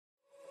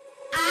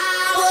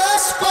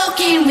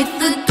Walking with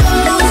the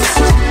ghost.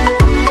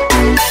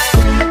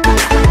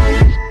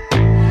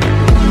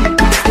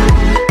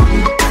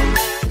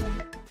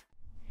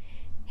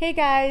 Hey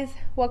guys,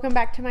 welcome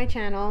back to my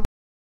channel.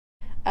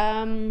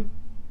 Don't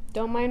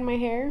mind my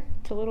hair,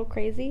 it's a little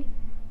crazy.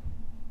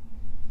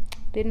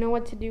 Didn't know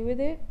what to do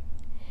with it.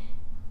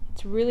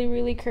 It's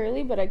really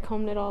curly, but I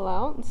combed it all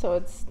out, so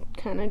it's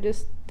kind of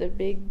just a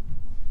big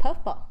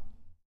puffball.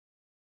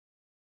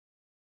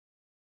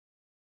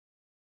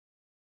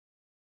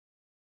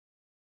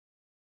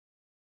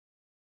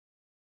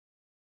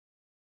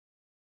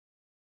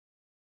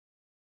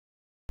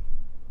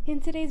 In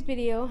today's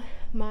video,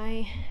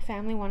 my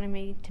family wanted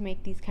me to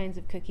make these kinds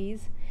of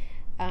cookies.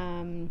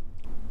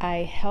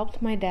 I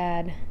helped my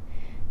dad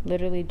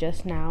literally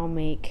just now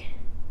make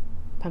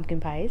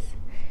pumpkin pies.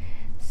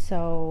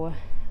 So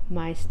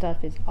my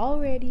stuff is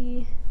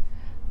already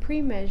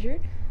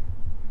pre-measured.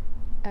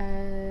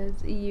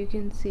 As you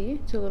can see,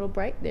 it's a little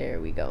bright. There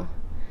we go.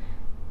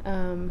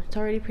 It's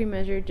already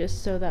pre-measured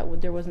just so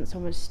that there wasn't so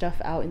much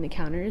stuff out in the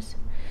counters,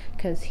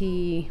 because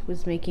he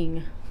was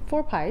making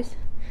 4 pies.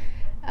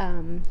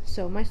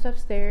 So my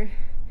stuff's there,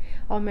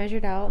 all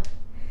measured out.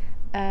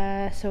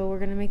 So we're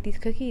gonna make these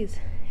cookies,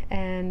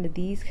 and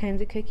these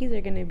kinds of cookies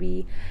are gonna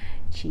be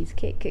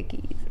cheesecake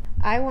cookies.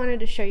 I wanted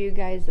to show you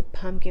guys the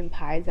pumpkin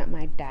pies that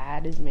my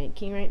dad is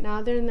making right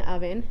now. They're in the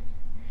oven,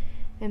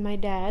 and my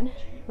dad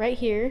right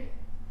here,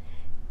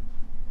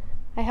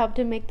 I helped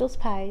him make those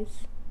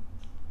pies.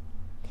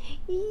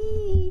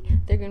 Eee,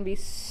 they're gonna be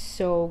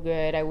so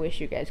good. I wish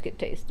you guys could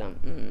taste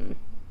them.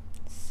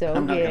 So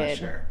I'm not good. gonna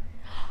share.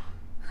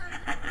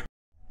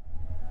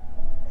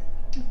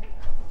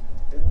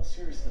 In all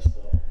seriousness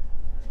though,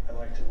 I'd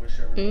like to wish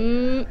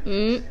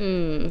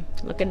everybody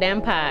Look at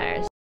them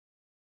pies.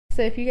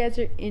 So if you guys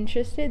are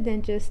interested,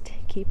 then just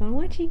keep on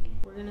watching.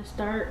 We're gonna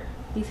start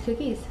these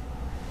cookies.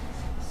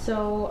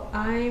 So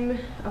I'm,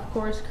 of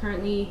course,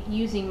 currently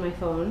using my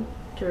phone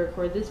to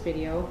record this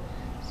video.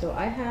 So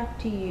I have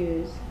to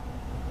use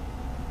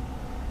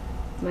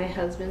my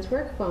husband's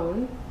work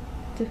phone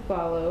to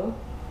follow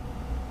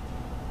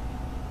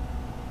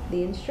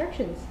the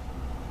instructions.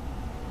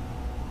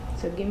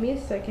 So give me a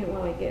second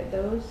while I get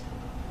those.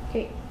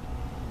 Okay.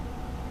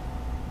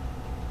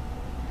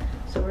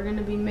 So we're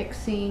gonna be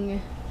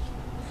mixing.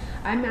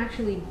 I'm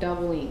actually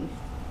doubling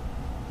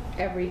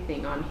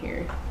everything on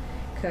here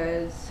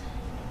because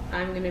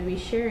I'm gonna be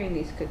sharing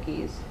these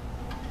cookies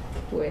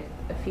with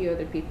a few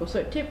other people. So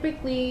it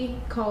typically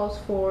calls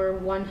for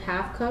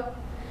 1/2 cup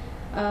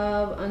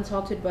of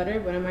unsalted butter,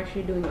 but I'm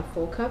actually doing a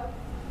full cup.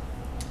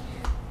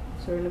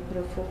 So we're gonna put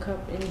a full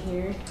cup in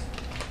here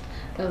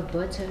of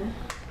butter.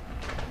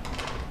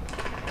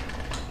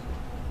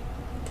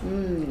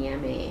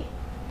 Yummy.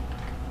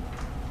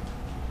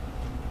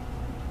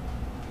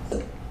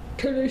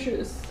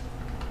 Delicious.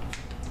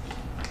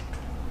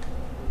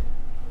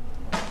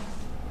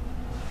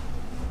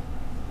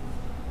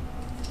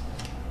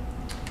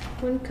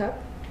 One cup,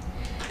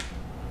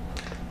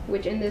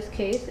 which in this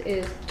case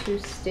is 2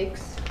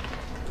 sticks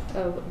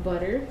of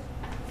butter,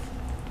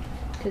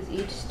 because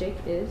each stick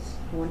is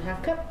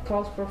 1/2 cup.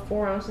 Calls for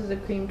 4 ounces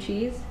of cream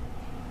cheese.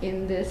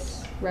 In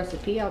this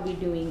recipe, I'll be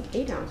doing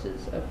 8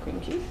 ounces of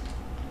cream cheese.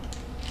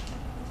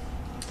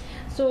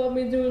 So I'll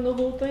be doing the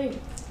whole thing.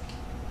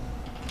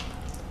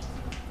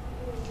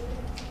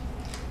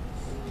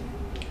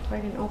 If I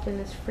can open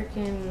this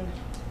freaking,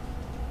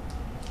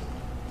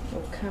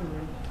 oh come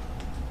on.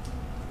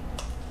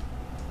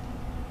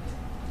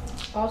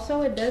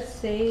 Also, it does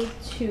say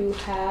to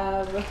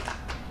have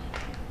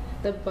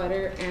the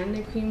butter and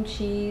the cream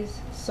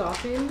cheese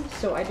softened,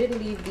 so I did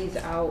leave these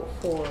out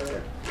for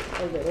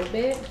a little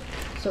bit,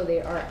 so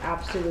they are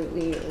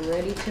absolutely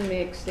ready to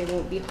mix. They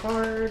won't be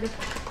hard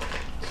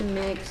to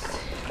mix,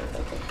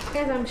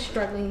 as I'm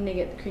struggling to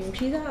get the cream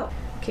cheese out.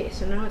 Okay,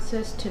 so now it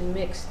says to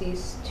mix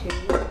these two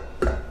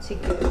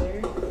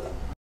together.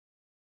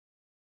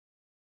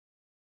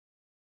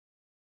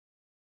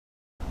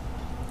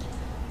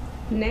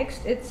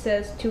 Next, it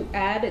says to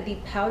add the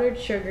powdered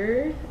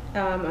sugar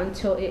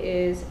until it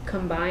is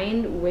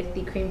combined with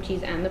the cream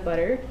cheese and the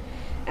butter.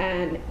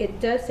 And it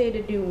does say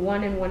to do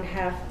 1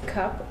 1/2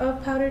 cup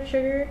of powdered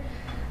sugar,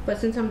 but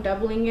since I'm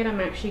doubling it, I'm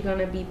actually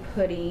gonna be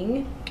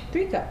putting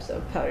 3 cups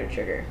of powdered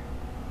sugar.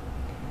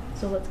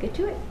 So let's get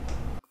to it.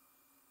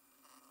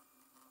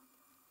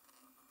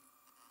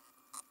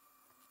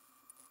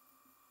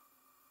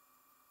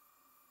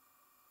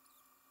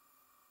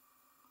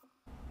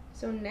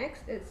 So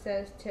next it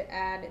says to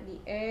add the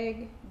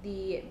egg,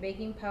 the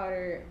baking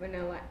powder,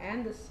 vanilla,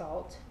 and the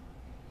salt.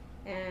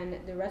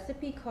 And the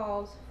recipe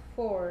calls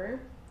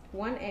for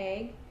 1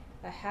 egg,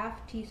 a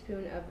 1/2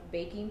 teaspoon of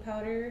baking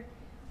powder,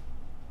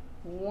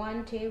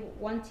 1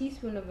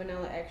 teaspoon of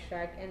vanilla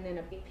extract, and then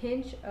a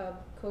pinch of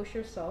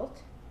kosher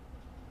salt.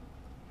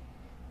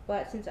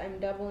 But since I'm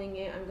doubling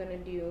it, I'm gonna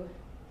do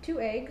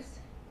 2 eggs.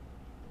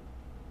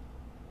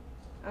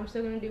 I'm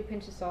still gonna do a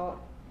pinch of salt.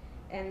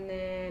 And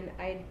then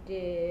I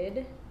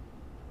did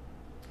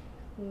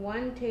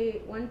 1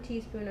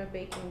 teaspoon of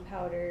baking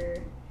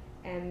powder,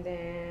 and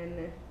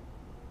then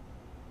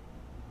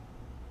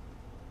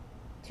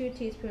 2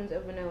 teaspoons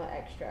of vanilla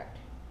extract.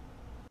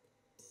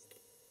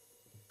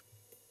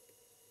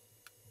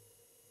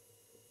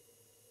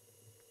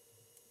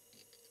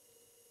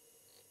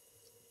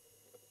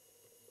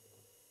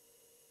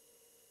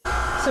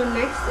 So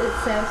next it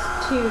says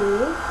to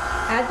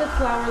add the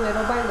flour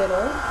little by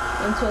little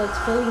until it's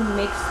fully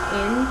mixed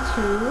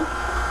into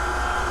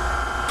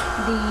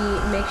the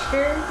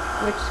mixture,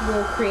 which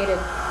will create a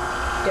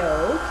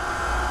dough.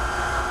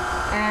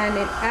 And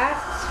it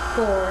asks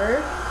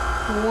for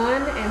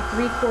 1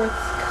 3/4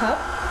 cup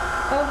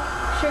of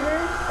sugar,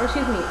 or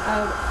excuse me,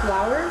 of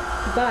flour,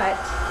 but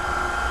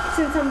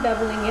since I'm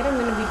doubling it, I'm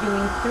going to be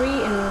doing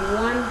 3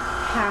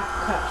 1/2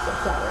 cups of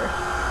flour.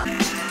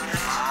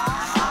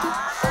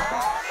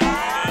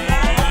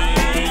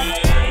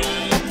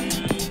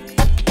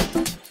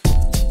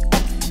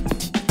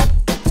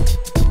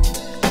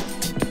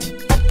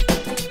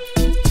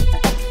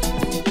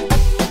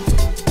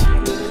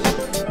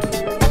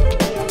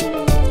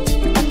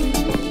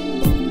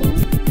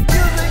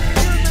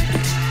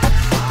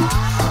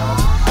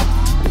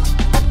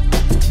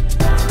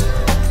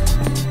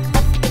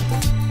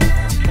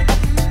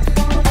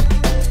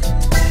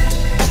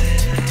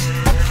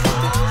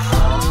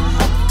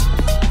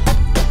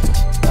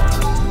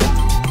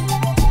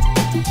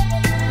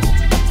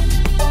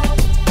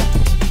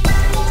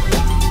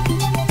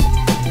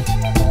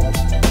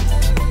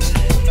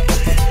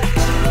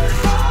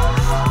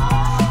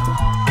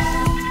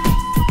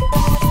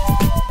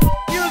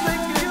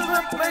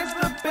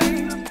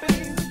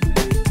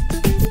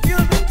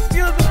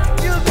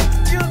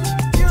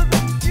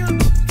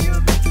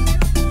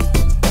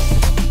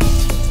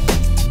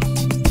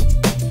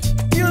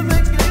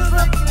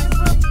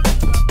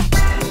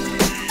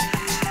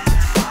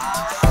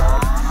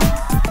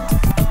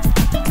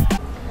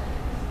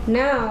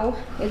 Now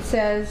it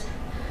says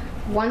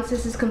once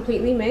this is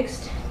completely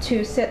mixed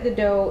to set the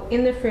dough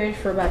in the fridge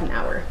for about an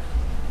hour.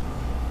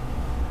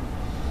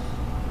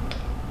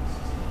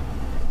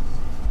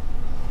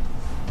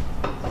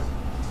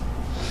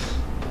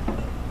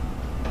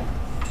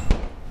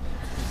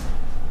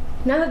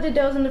 Now that the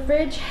dough's in the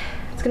fridge,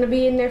 it's gonna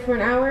be in there for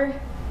an hour,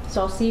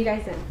 so I'll see you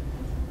guys then.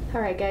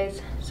 Alright guys,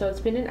 so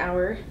it's been an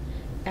hour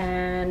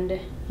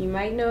and you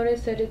might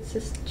notice that it's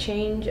this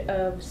change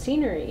of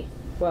scenery.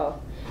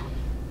 Well,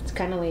 it's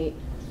kind of late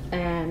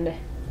and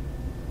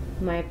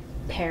my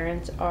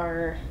parents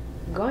are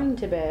going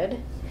to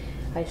bed.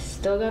 I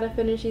still gotta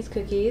finish these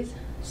cookies,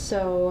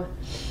 so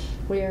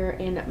we're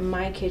in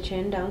my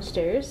kitchen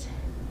downstairs.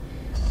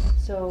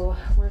 So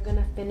we're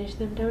gonna finish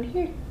them down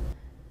here.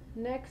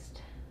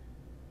 Next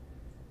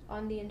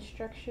on the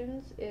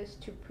instructions is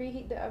to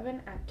preheat the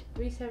oven at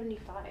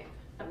 375.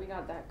 We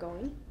got that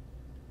going.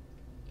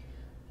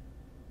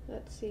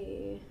 Let's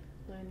see,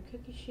 line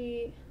cookie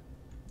sheet.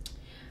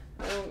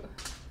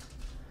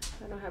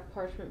 I don't have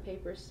parchment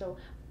paper, so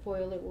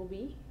foil it will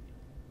be.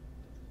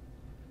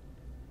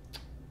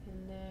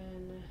 And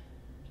then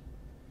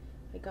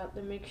I got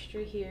the mixture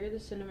here, the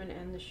cinnamon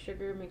and the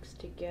sugar mixed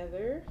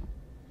together,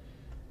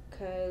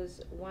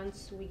 because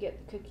once we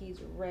get the cookies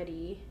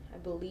ready, I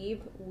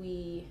believe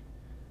we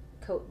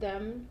coat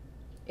them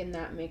in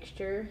that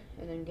mixture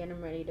and then get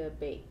them ready to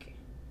bake.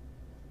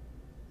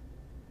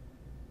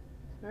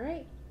 All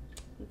right,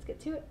 let's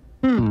get to it.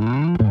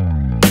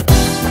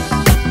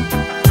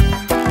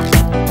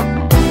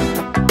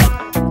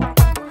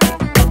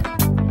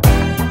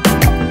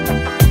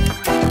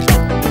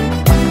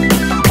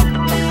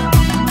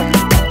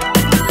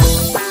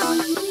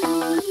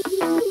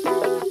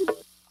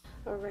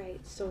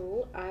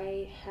 So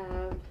I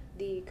have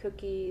the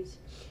cookies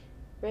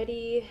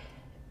ready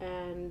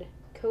and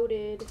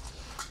coated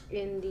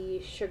in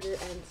the sugar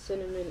and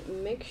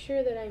cinnamon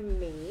mixture that I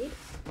made.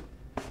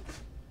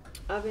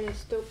 Oven is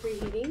still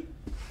preheating.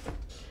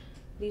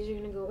 These are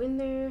gonna go in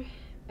there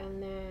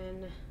and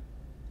then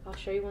I'll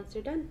show you once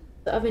they're done.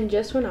 The oven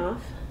just went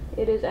off.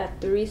 It is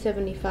at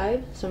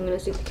 375, so I'm gonna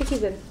stick the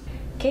cookies in.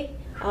 Okay,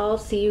 I'll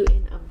see you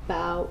in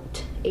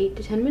about 8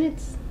 to 10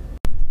 minutes.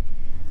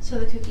 So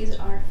the cookies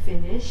are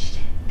finished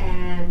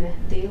and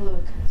they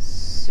look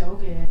so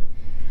good.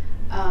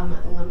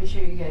 Let me show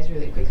you guys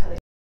really quick how they.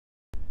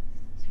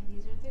 So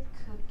these are the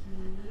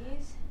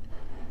cookies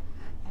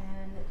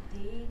and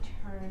they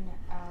turned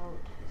out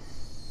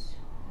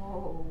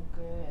so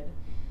good.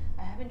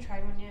 I haven't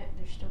tried one yet.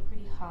 They're still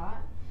pretty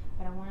hot,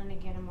 but I wanted to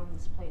get them on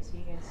this plate so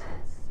you guys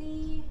can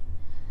see.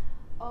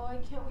 Oh, I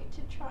can't wait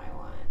to try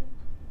one.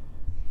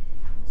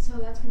 So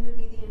that's going to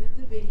be the end of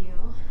the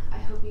video. I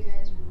hope you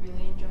guys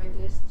really enjoyed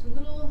this. It's a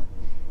little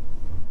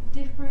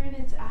different.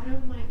 It's out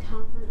of my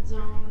comfort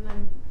zone.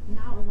 I'm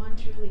not one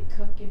to really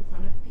cook in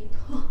front of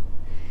people.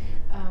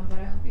 But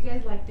I hope you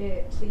guys liked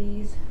it.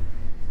 Please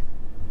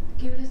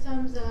give it a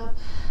thumbs up,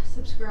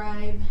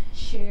 subscribe,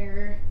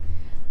 share.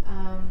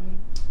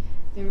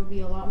 There will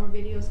be a lot more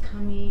videos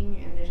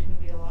coming and there's going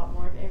to be a lot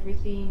more of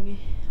everything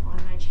on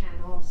my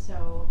channel.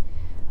 So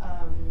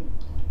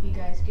if you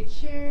guys could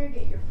share,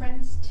 get your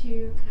friends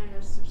to kind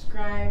of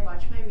subscribe,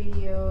 watch my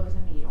videos.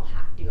 I mean, you don't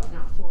have to. I'm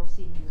not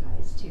forcing you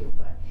guys to,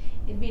 but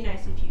it'd be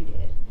nice if you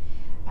did.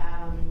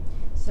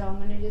 So I'm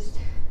gonna just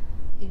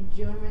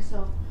enjoy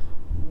myself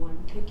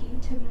one cookie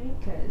tonight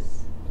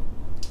because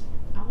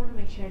I want to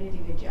make sure I did a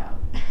good job.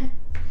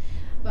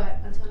 But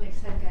until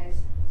next time, guys,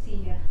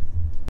 see ya.